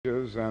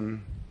times,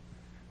 and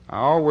I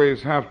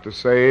always have to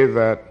say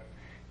that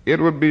it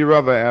would be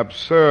rather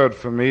absurd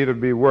for me to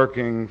be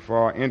working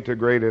for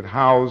integrated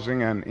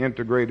housing and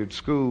integrated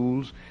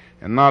schools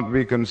and not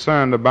be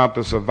concerned about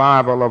the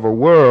survival of a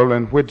world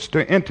in which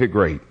to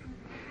integrate.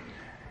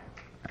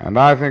 And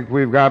I think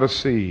we've got to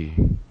see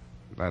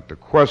that the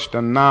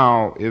question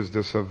now is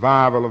the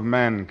survival of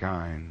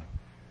mankind.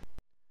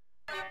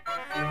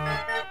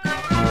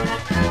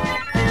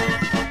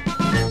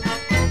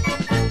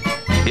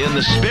 In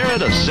the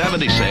spirit of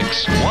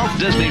 76, Walt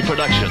Disney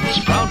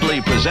Productions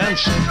proudly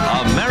presents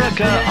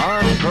America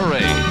on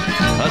Parade,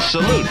 a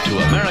salute to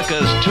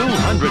America's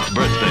 200th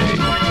birthday.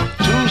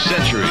 2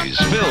 centuries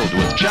filled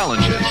with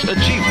challenges,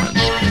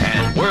 achievements,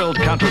 and world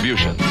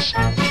contributions.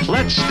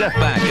 Let's step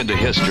back into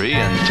history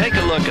and take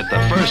a look at the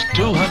first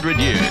 200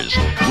 years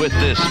with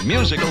this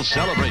musical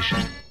celebration.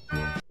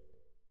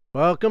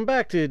 Welcome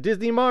back to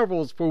Disney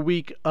Marvels for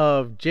week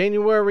of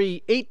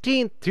January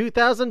 18th,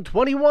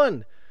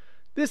 2021.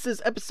 This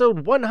is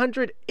episode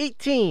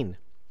 118.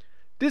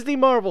 Disney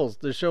Marvels,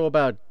 the show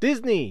about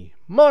Disney,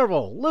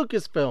 Marvel,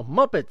 Lucasfilm,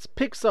 Muppets,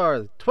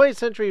 Pixar, 20th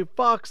Century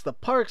Fox, the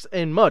parks,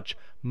 and much,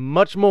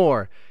 much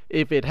more.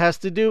 If it has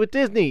to do with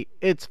Disney,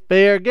 it's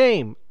fair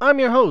game. I'm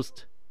your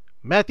host,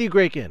 Matthew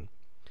Graken.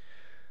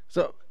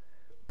 So,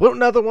 put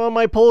another one of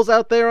my polls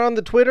out there on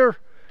the Twitter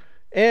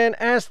and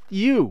asked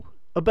you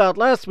about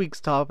last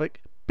week's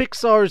topic,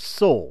 Pixar's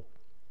Soul.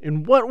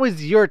 And what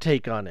was your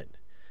take on it?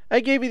 I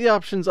gave you the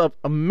options of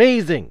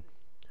amazing,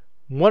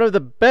 one of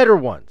the better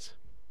ones,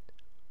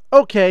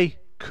 okay,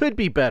 could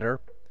be better,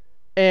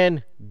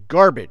 and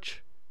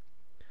garbage.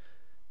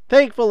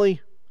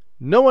 Thankfully,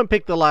 no one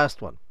picked the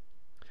last one.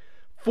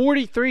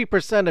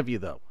 43% of you,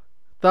 though,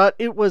 thought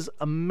it was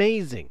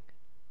amazing.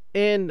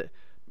 And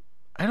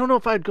I don't know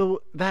if I'd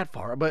go that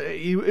far, but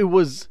it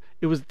was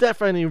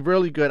definitely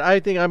really good.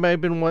 I think I might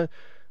have been one.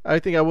 I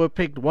think I would have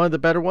picked one of the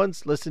better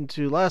ones. Listen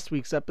to last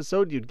week's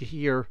episode. You'd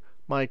hear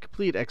my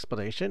complete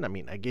explanation. I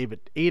mean, I gave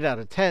it 8 out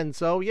of 10,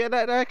 so yeah,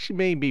 that actually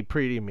may be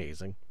pretty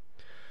amazing.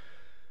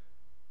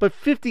 But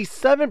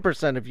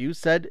 57% of you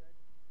said,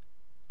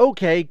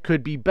 okay,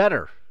 could be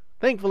better.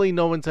 Thankfully,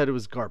 no one said it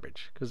was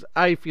garbage, because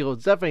I feel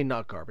it's definitely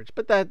not garbage,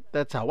 but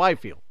that's how I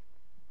feel.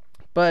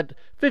 But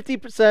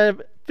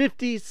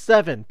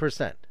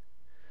 57%,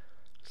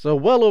 so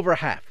well over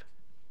half,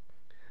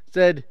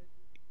 said,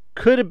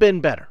 could have been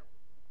better.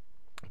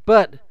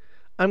 But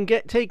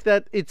take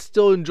that it's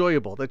still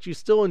enjoyable, that you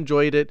still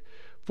enjoyed it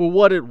for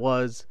what it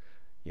was.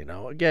 You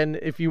know, again,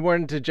 if you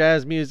weren't into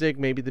jazz music,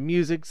 maybe the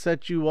music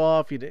set you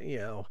off. You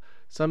know,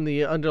 some of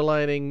the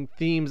underlining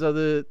themes of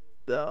it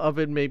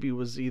maybe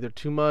was either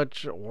too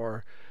much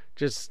or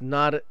just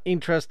not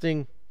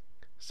interesting.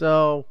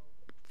 So,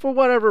 for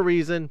whatever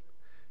reason,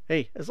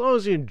 hey, as long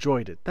as you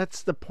enjoyed it,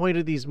 that's the point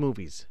of these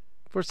movies,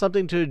 for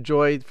something to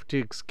enjoy,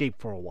 to escape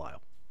for a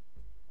while.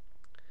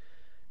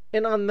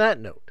 And on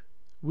that note,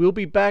 we'll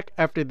be back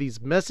after these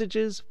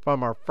messages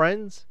from our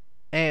friends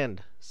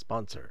and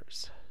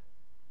sponsors.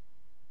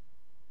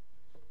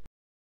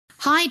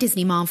 Hi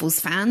Disney Marvels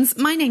fans,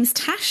 my name's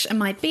Tash and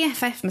my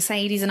BFF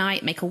Mercedes and I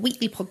make a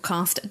weekly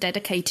podcast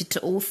dedicated to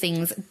all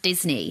things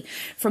Disney.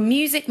 From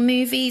music,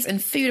 movies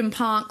and food and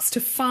parks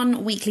to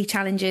fun weekly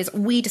challenges,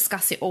 we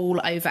discuss it all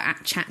over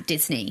at Chat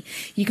Disney.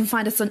 You can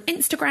find us on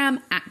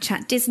Instagram at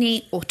Chat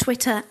Disney or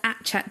Twitter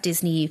at Chat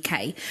Disney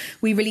UK.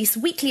 We release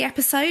weekly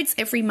episodes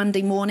every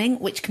Monday morning,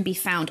 which can be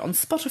found on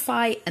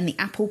Spotify and the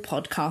Apple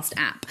Podcast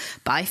app.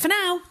 Bye for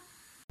now.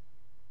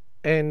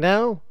 And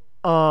now,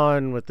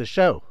 on with the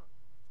show.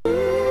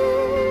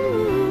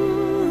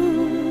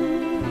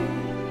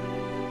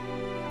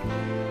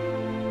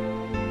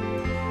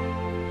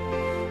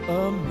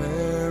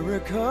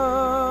 America,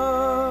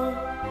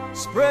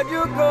 spread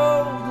your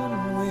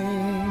golden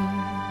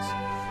wings,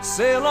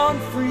 sail on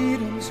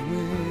freedom's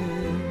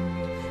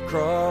wind,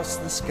 cross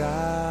the sky.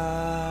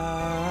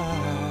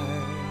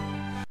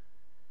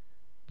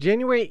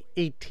 January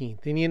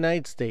 18th in the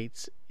United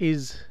States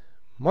is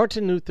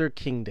Martin Luther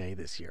King Day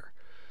this year.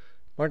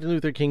 Martin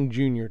Luther King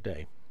Jr.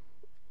 Day.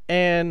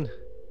 And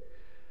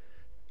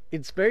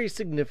it's very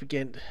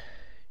significant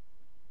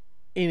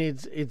in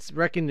its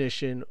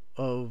recognition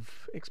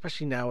of,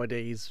 especially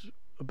nowadays,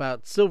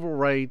 about civil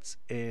rights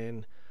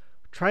and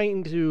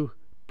trying to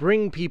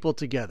bring people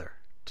together,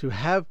 to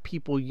have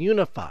people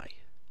unify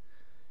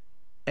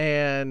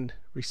and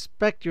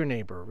respect your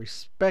neighbor,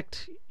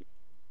 respect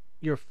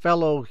your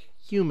fellow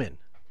human.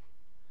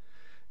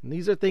 And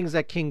these are things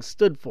that King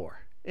stood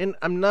for. And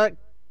I'm not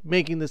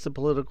making this a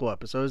political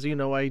episode. As you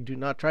know, I do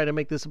not try to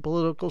make this a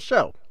political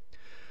show.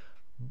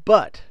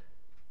 But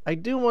I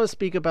do want to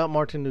speak about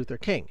Martin Luther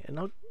King, and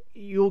I'll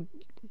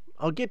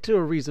get to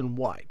a reason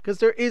why, because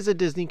there is a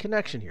Disney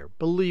connection here,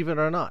 believe it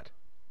or not.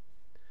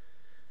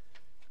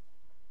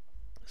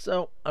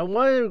 So I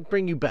want to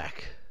bring you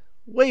back,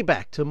 way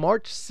back to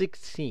March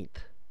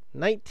 16th,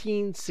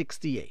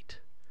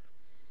 1968.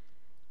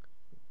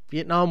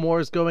 Vietnam War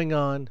is going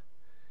on,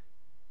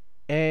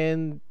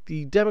 and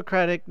the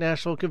Democratic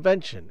National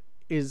Convention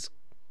is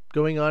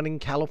going on in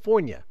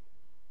California.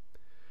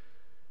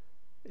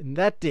 In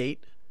that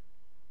date,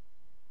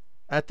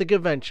 at the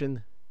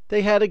convention,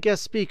 they had a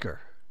guest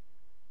speaker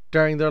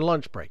during their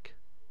lunch break.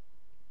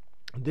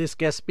 This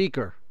guest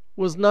speaker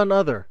was none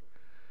other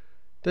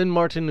than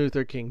Martin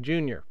Luther King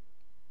Jr.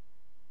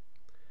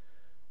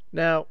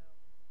 Now,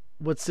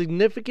 what's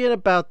significant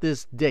about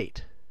this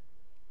date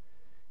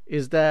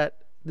is that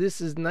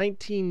this is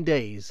 19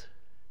 days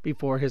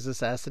before his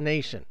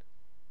assassination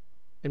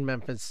in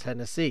Memphis,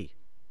 Tennessee.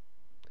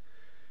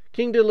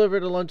 King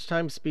delivered a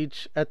lunchtime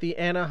speech at the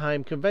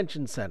Anaheim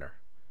Convention Center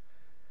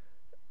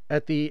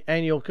at the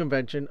annual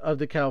convention of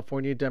the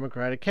California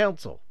Democratic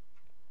Council,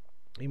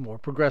 a more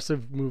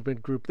progressive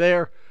movement group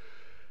there.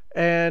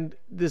 And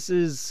this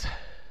is,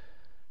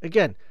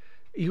 again,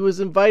 he was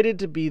invited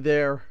to be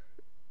there,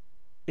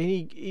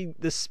 and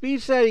the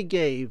speech that he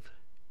gave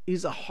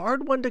is a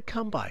hard one to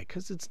come by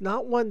because it's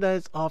not one that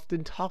is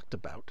often talked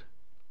about.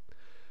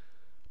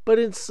 But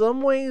in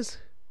some ways,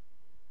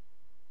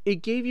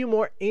 it gave you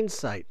more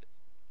insight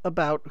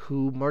about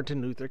who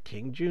Martin Luther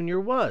King Jr.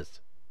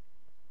 was.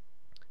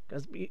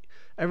 Because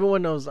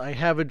everyone knows I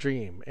have a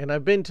dream, and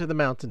I've been to the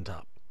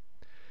mountaintop.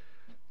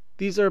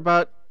 These are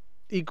about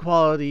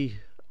equality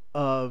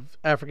of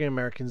African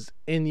Americans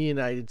in the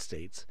United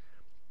States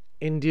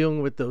in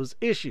dealing with those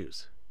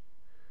issues.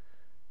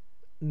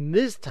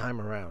 This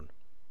time around,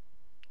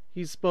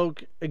 he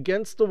spoke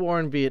against the war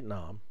in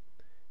Vietnam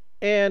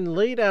and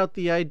laid out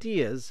the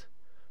ideas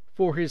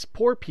for his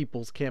Poor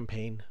People's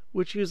Campaign,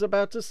 which he was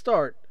about to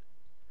start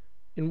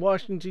in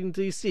Washington,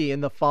 D.C.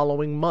 in the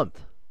following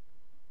month.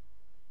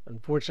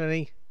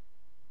 Unfortunately,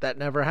 that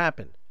never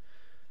happened.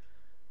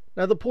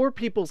 Now, the Poor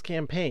People's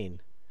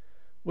Campaign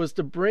was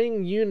to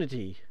bring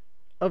unity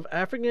of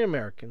African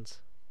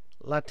Americans,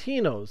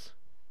 Latinos,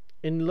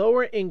 and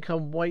lower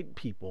income white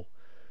people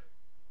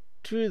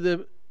to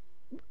the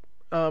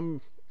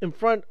in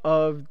front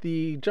of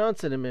the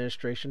Johnson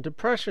administration to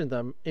pressure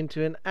them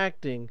into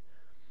enacting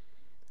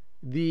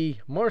the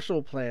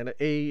Marshall Plan,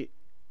 a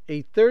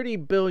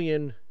 $30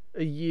 billion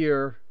a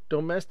year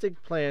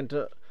domestic plan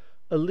to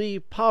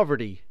alleviate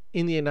poverty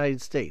in the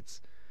United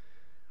States.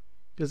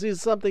 Because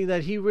it's something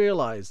that he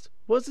realized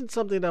wasn't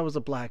something that was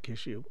a black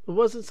issue. It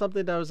wasn't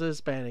something that was a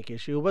Hispanic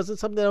issue. It wasn't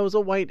something that was a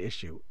white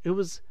issue. It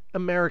was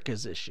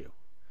America's issue.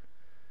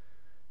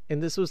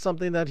 And this was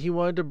something that he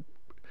wanted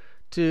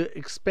to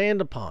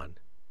expand upon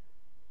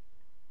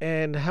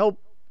and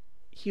help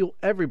heal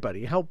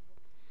everybody, help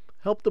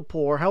the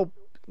poor.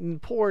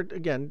 Poor,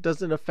 again,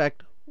 doesn't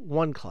affect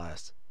one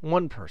class,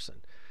 one person.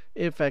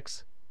 It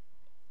affects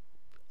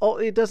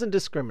it doesn't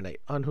discriminate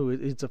on who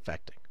it's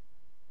affecting.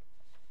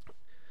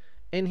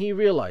 And he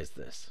realized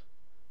this.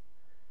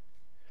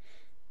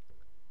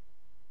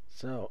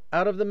 So,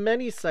 out of the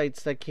many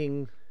sites that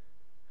King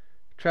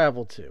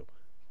traveled to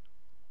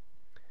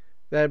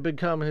that had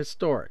become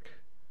historic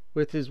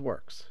with his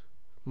works,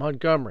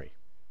 Montgomery,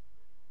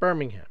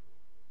 Birmingham,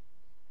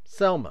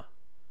 Selma,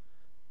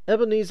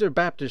 Ebenezer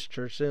Baptist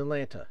Church in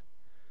Atlanta,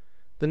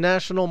 the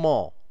National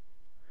Mall.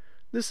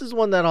 This is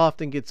one that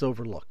often gets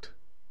overlooked.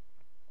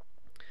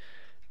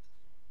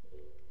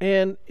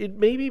 And it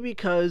may be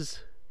because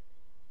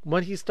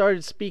when he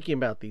started speaking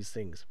about these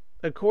things,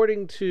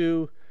 according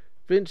to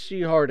Vince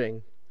G.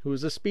 Harding, who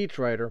is a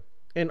speechwriter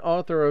and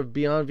author of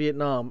Beyond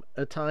Vietnam,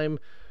 A Time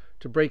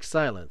to Break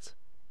Silence,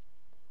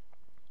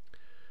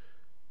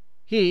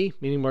 he,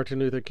 meaning Martin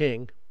Luther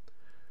King,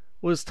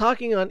 was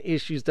talking on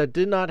issues that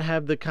did not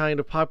have the kind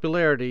of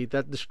popularity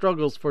that the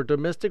struggles for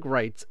domestic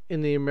rights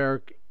in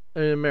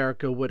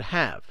America would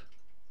have.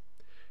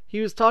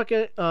 He was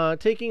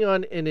taking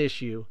on an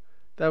issue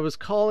that was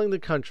calling the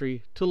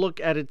country to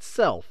look at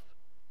itself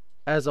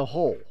as a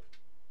whole.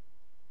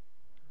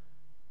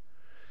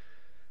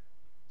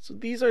 So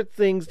these are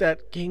things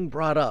that King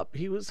brought up.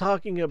 He was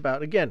talking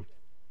about, again,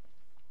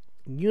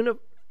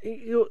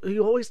 he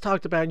always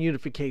talked about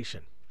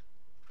unification.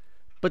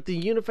 But the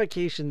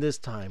unification this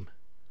time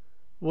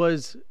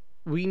was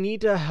we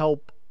need to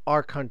help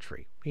our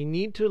country. We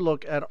need to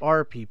look at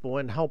our people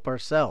and help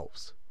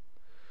ourselves.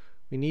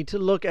 We need to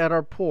look at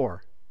our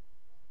poor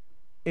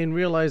and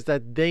realize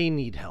that they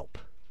need help.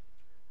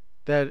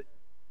 That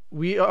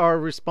we are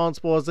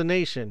responsible as a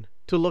nation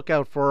to look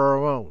out for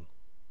our own.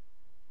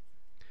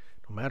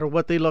 No matter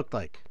what they look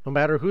like, no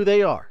matter who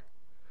they are,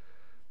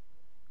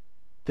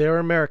 they're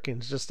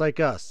Americans just like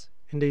us,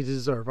 and they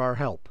deserve our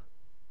help.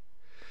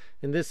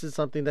 And this is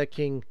something that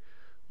King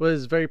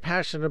was very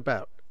passionate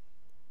about.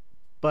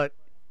 But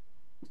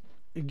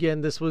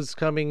again, this was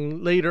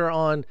coming later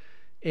on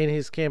in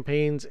his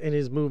campaigns and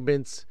his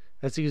movements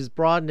as he was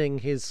broadening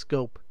his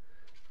scope.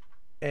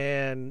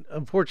 And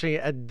unfortunately,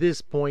 at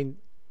this point,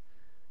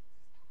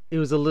 it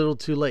was a little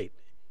too late.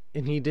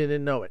 And he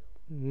didn't know it.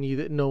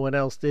 No one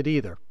else did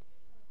either.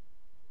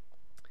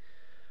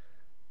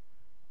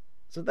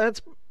 So that's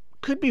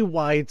could be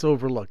why it's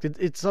overlooked.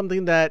 It's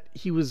something that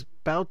he was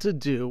about to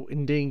do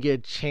and didn't get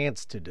a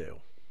chance to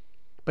do.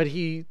 But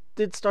he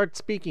did start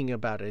speaking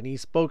about it, and he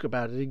spoke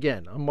about it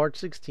again on March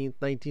 16th,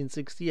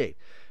 1968.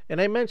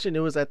 And I mentioned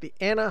it was at the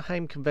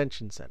Anaheim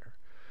Convention Center.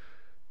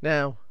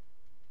 Now,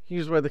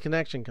 here's where the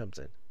connection comes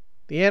in.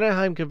 The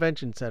Anaheim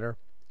Convention Center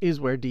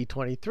is where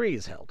D23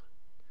 is held.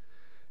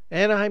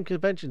 Anaheim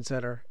Convention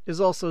Center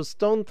is also a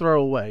stone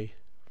throw away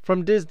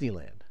from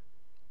Disneyland.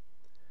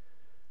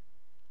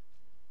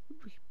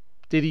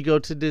 Did he go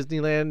to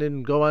Disneyland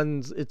and go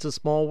on It's a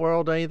Small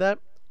World, any of that?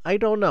 I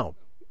don't know.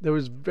 There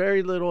was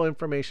very little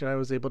information I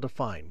was able to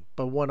find,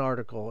 but one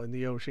article in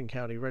the Ocean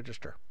County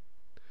Register.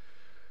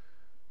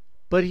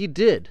 But he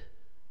did,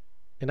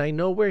 and I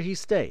know where he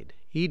stayed.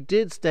 He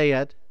did stay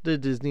at the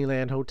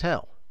Disneyland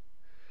Hotel.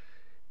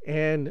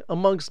 And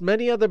amongst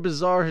many other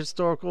bizarre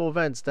historical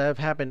events that have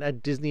happened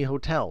at Disney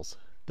hotels,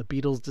 the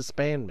Beatles'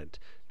 disbandment,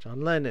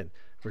 John Lennon,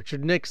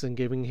 Richard Nixon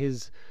giving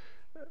his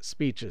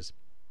speeches.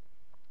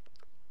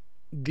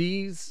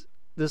 This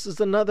is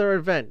another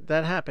event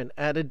that happened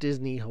at a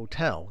Disney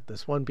hotel,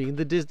 this one being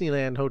the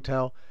Disneyland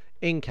Hotel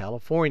in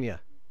California.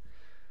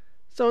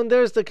 So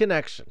there's the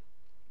connection.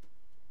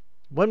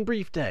 One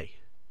brief day.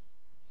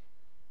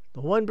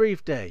 The one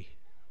brief day,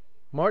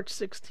 March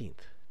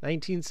 16th,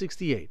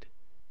 1968,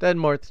 that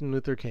Martin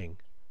Luther King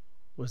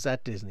was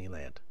at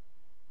Disneyland.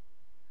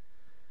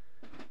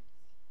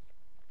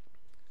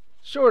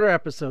 Shorter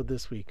episode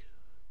this week,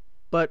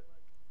 but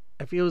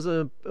I feel it was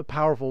a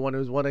powerful one. It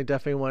was one I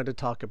definitely wanted to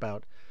talk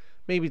about.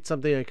 Maybe it's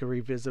something I could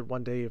revisit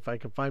one day if I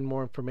can find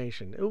more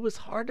information. It was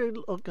hard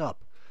to look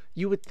up.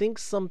 You would think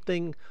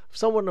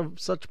someone of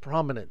such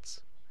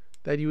prominence,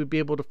 that you would be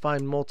able to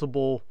find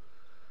multiple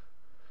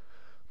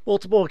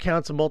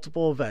accounts of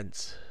multiple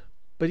events.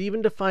 But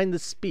even to find the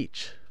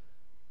speech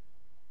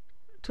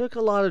took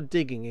a lot of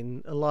digging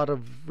and a lot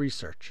of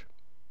research.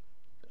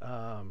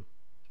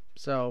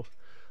 So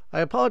I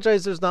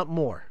apologize there's not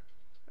more.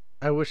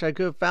 I wish I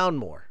could have found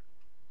more,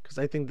 because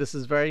I think this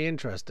is very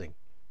interesting.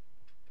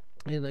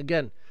 And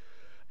again,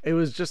 it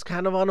was just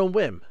kind of on a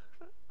whim.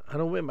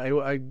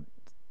 I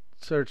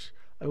searched,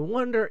 I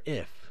wonder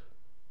if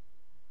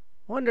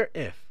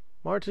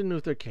Martin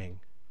Luther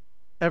King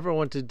ever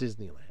went to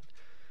Disneyland.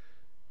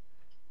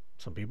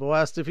 Some people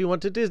asked if he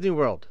went to Disney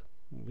World.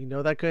 We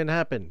know that couldn't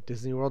happen.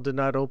 Disney World did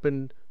not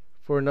open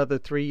for another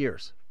 3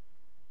 years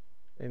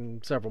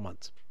in several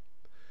months.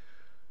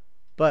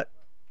 But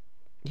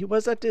he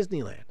was at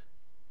Disneyland.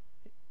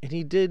 And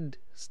he did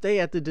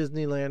stay at the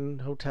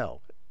Disneyland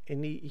Hotel.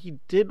 And he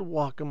did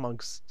walk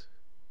amongst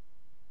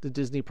the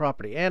Disney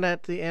property and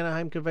at the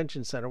Anaheim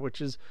Convention Center, which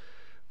is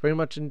very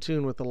much in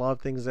tune with a lot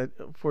of things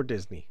for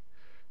Disney.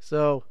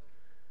 So,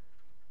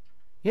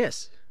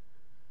 yes,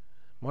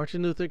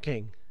 Martin Luther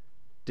King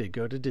did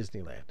go to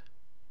Disneyland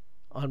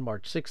on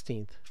March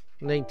 16th,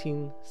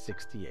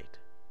 1968.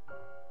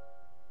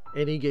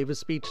 And he gave a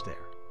speech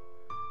there.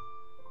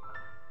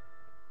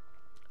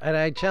 And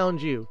I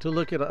challenge you to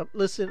look it up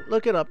and listen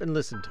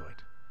to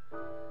it.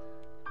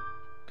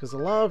 Because a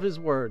lot of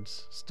his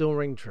words still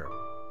ring true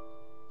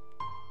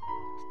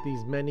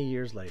these many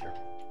years later.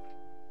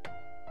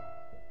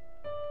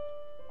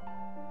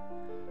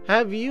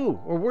 Have you,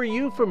 or were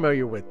you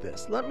familiar with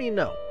this? Let me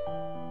know.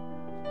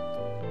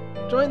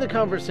 Join the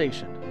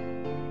conversation.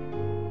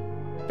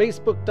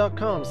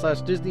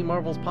 Facebook.com/Disney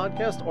Marvels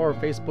Podcast, or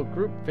Facebook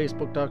group,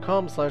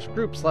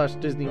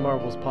 Facebook.com/group/Disney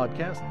Marvels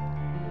Podcast.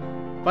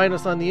 Find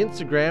us on the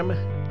Instagram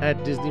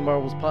at Disney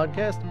Marvels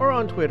Podcast, or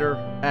on Twitter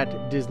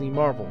at Disney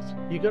Marvels.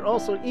 You can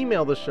also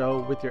email the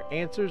show with your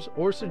answers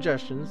or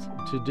suggestions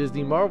to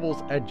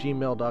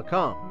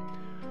DisneyMarvels@gmail.com.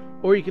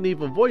 Or you can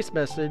leave a voice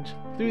message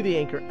through the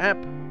Anchor app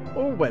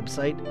or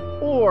website,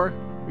 or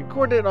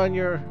record it on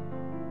your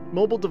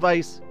mobile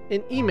device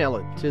and email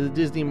it to the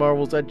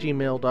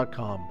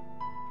DisneyMarvels@gmail.com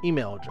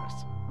email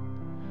address.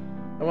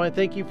 I want to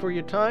thank you for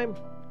your time.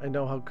 I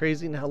know how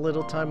crazy and how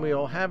little time we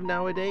all have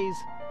nowadays.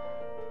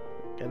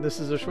 And this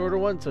is a shorter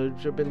one, so it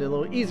should have been a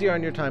little easier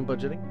on your time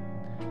budgeting.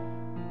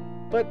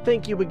 But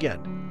thank you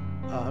again.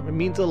 It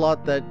means a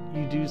lot that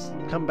you do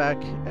come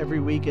back every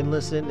week and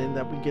listen, and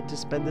that we get to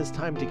spend this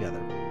time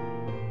together.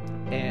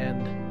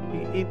 And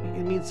it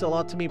means a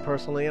lot to me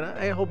personally, and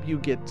I hope you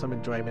get some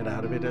enjoyment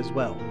out of it as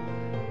well.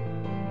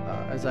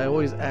 As I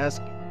always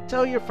ask,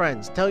 tell your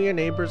friends, tell your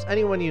neighbors,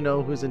 anyone you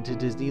know who's into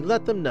Disney,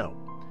 let them know.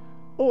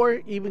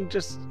 Or even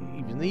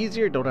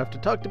easier, don't have to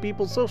talk to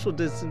people, social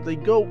distantly,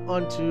 go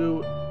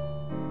onto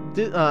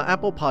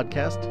Apple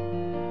Podcast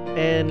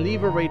and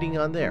leave a rating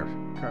on there.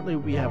 Currently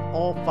we have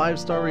all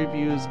 5-star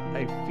reviews.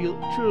 I feel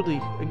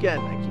truly,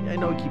 again, I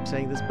know I keep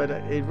saying this, but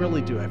I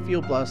really do. I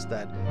feel blessed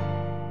that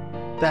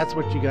that's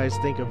what you guys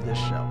think of this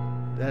show.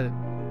 That,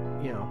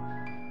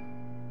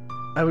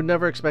 I would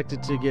never expect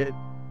it to get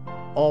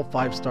all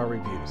 5-star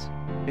reviews.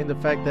 And the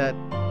fact that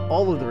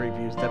all of the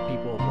reviews that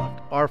people have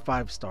left are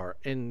 5-star,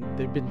 and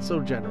they've been so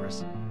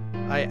generous.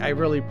 I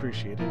really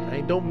appreciate it. I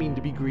don't mean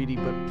to be greedy,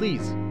 but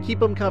please keep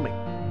them coming.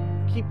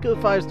 Keep the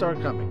 5-star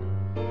coming.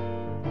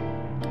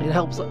 It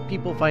helps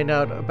people find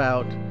out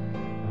about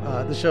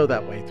the show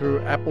that way, through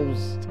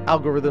Apple's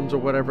algorithms or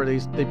whatever.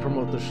 They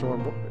promote the show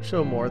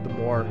more, the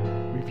more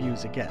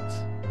reviews it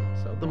gets.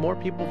 So the more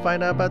people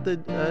find out about the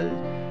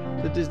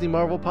Disney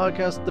Marvel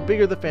Podcast, the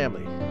bigger the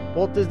family.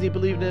 Walt Disney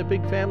believed in a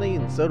big family,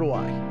 and so do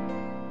I.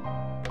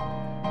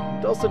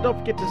 Also, don't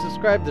forget to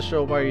subscribe to the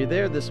show while you're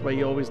there. This way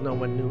you always know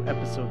when new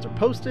episodes are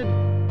posted.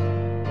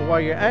 And while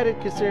you're at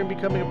it, consider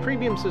becoming a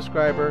premium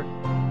subscriber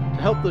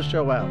to help the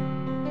show out.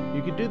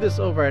 You can do this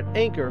over at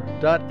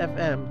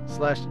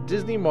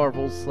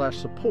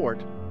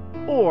anchor.fm/DisneyMarvels/support,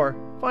 or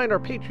find our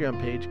Patreon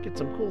page, get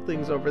some cool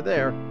things over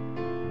there.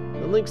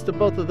 The links to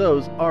both of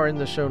those are in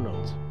the show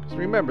notes. Because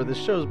remember, this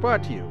show is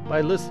brought to you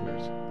by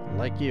listeners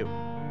like you.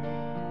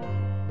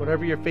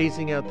 Whatever you're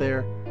facing out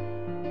there,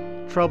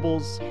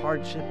 troubles,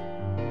 hardship,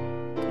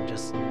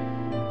 just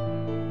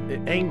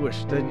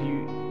anguish that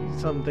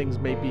some things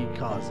may be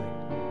causing,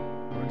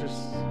 or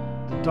just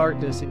the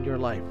darkness in your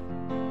life.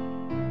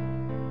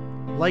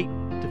 Light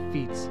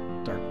defeats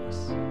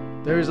darkness.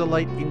 There is a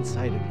light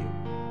inside of you.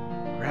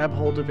 Grab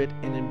hold of it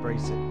and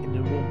embrace it, and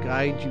it will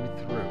guide you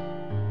through.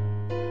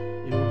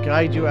 It will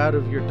guide you out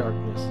of your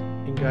darkness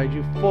and guide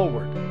you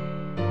forward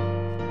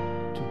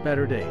to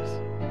better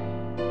days.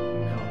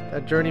 Now,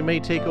 that journey may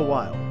take a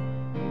while.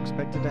 Don't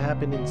expect it to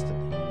happen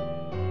instantly.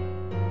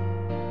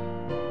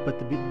 But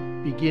the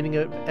beginning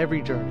of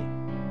every journey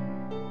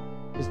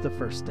is the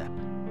first step.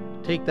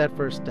 Take that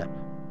first step.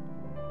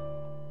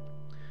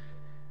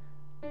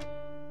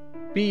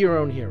 Be your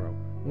own hero.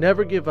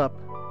 Never give up.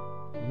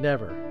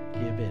 Never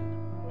give in.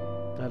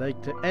 I'd like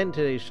to end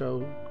today's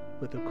show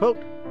with a quote,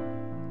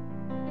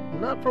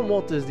 not from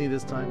Walt Disney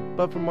this time,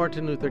 but from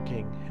Martin Luther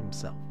King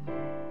himself.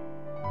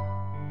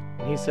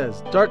 He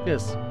says,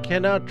 "Darkness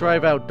cannot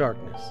drive out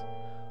darkness.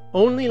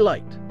 Only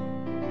light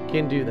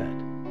can do that.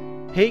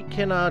 Hate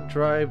cannot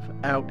drive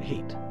out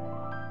hate.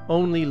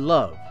 Only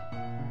love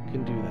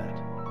can do that."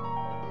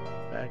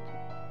 In fact,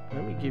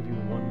 let me give you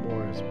one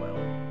more as well.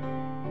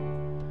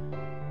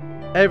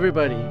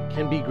 Everybody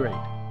can be great,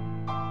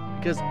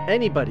 because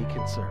anybody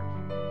can serve.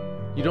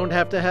 You don't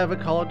have to have a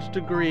college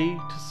degree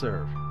to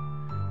serve.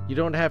 You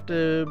don't have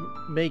to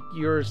make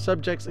your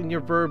subjects and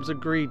your verbs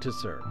agree to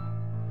serve.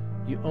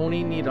 You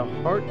only need a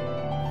heart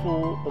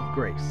full of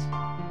grace,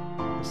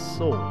 a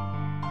soul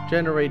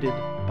generated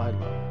by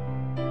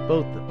love.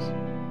 Both those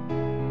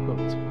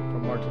quotes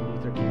from Martin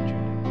Luther King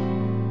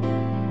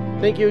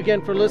Jr. Thank you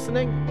again for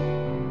listening,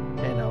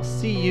 and I'll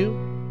see you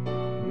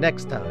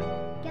next time.